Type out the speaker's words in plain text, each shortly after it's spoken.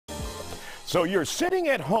So you're sitting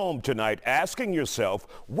at home tonight asking yourself,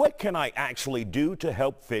 what can I actually do to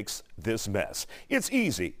help fix this mess? It's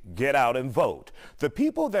easy. Get out and vote. The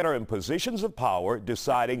people that are in positions of power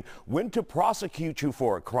deciding when to prosecute you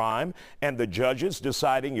for a crime and the judges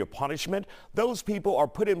deciding your punishment, those people are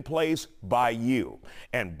put in place by you.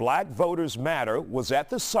 And Black Voters Matter was at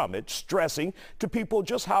the summit stressing to people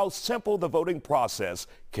just how simple the voting process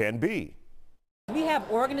can be. We have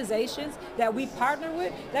organizations that we partner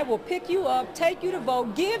with that will pick you up, take you to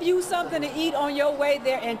vote, give you something to eat on your way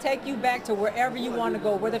there, and take you back to wherever you want to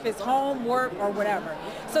go, whether if it's home, work, or whatever.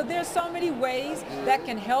 So there's so many ways that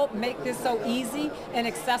can help make this so easy and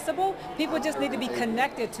accessible. People just need to be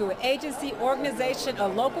connected to an agency, organization, a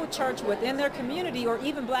local church within their community, or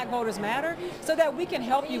even Black Voters Matter, so that we can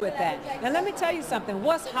help you with that. And let me tell you something,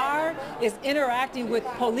 what's hard is interacting with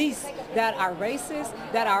police that are racist,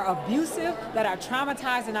 that are abusive, that are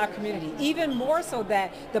traumatizing our community, even more so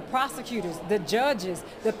that the prosecutors, the judges,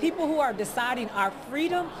 the people who are deciding our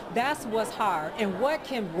freedom, that's what's hard. And what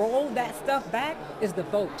can roll that stuff back is the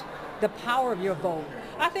vote, the power of your vote.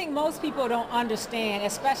 I think most people don't understand,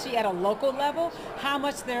 especially at a local level, how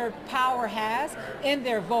much their power has in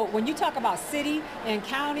their vote. When you talk about city and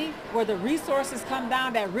county, where the resources come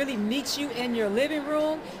down that really meets you in your living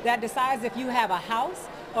room, that decides if you have a house,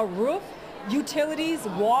 a roof, utilities,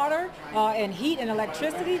 water, and heat and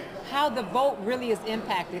electricity, how the vote really is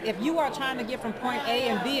impacted. If you are trying to get from point A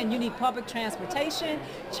and B and you need public transportation,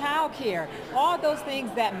 childcare, all those things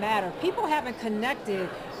that matter. People haven't connected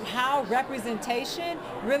how representation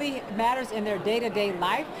really matters in their day-to-day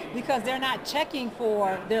life, because they're not checking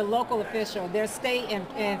for their local official, their state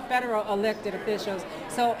and federal elected officials.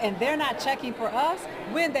 So, and they're not checking for us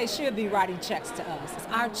when they should be writing checks to us.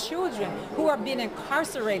 Our children who are being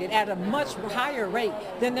incarcerated at a much higher rate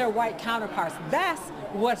than their white counterparts. That's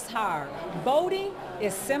what's hard. Voting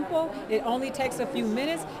is simple. It only takes a few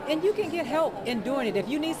minutes, and you can get help in doing it. If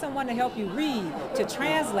you need someone to help you read, to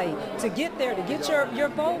translate, to get there, to get your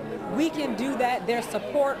vote, we can do that. There's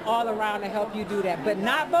support all around to help you do that. But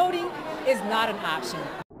not voting is not an option.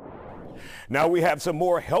 Now we have some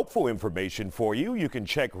more helpful information for you. You can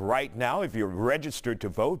check right now if you're registered to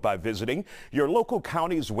vote by visiting your local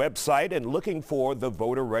county's website and looking for the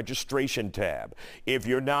voter registration tab. If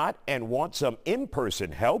you're not and want some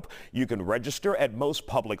in-person help, you can register at most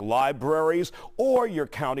public libraries or your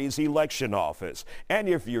county's election office. And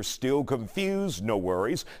if you're still confused, no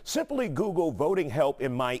worries. Simply Google voting help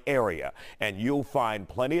in my area and you'll find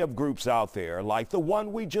plenty of groups out there like the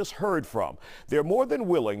one we just heard from. They're more than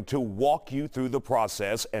willing to walk you through the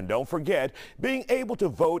process, and don't forget, being able to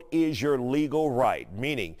vote is your legal right,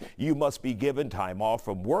 meaning you must be given time off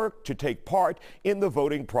from work to take part in the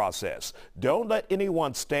voting process. Don't let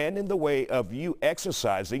anyone stand in the way of you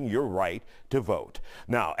exercising your right to vote.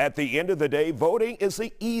 Now, at the end of the day, voting is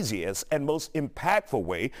the easiest and most impactful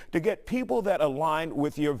way to get people that align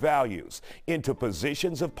with your values into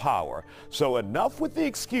positions of power. So enough with the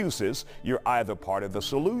excuses. You're either part of the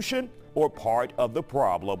solution or part of the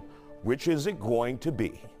problem. Which is it going to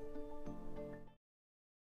be?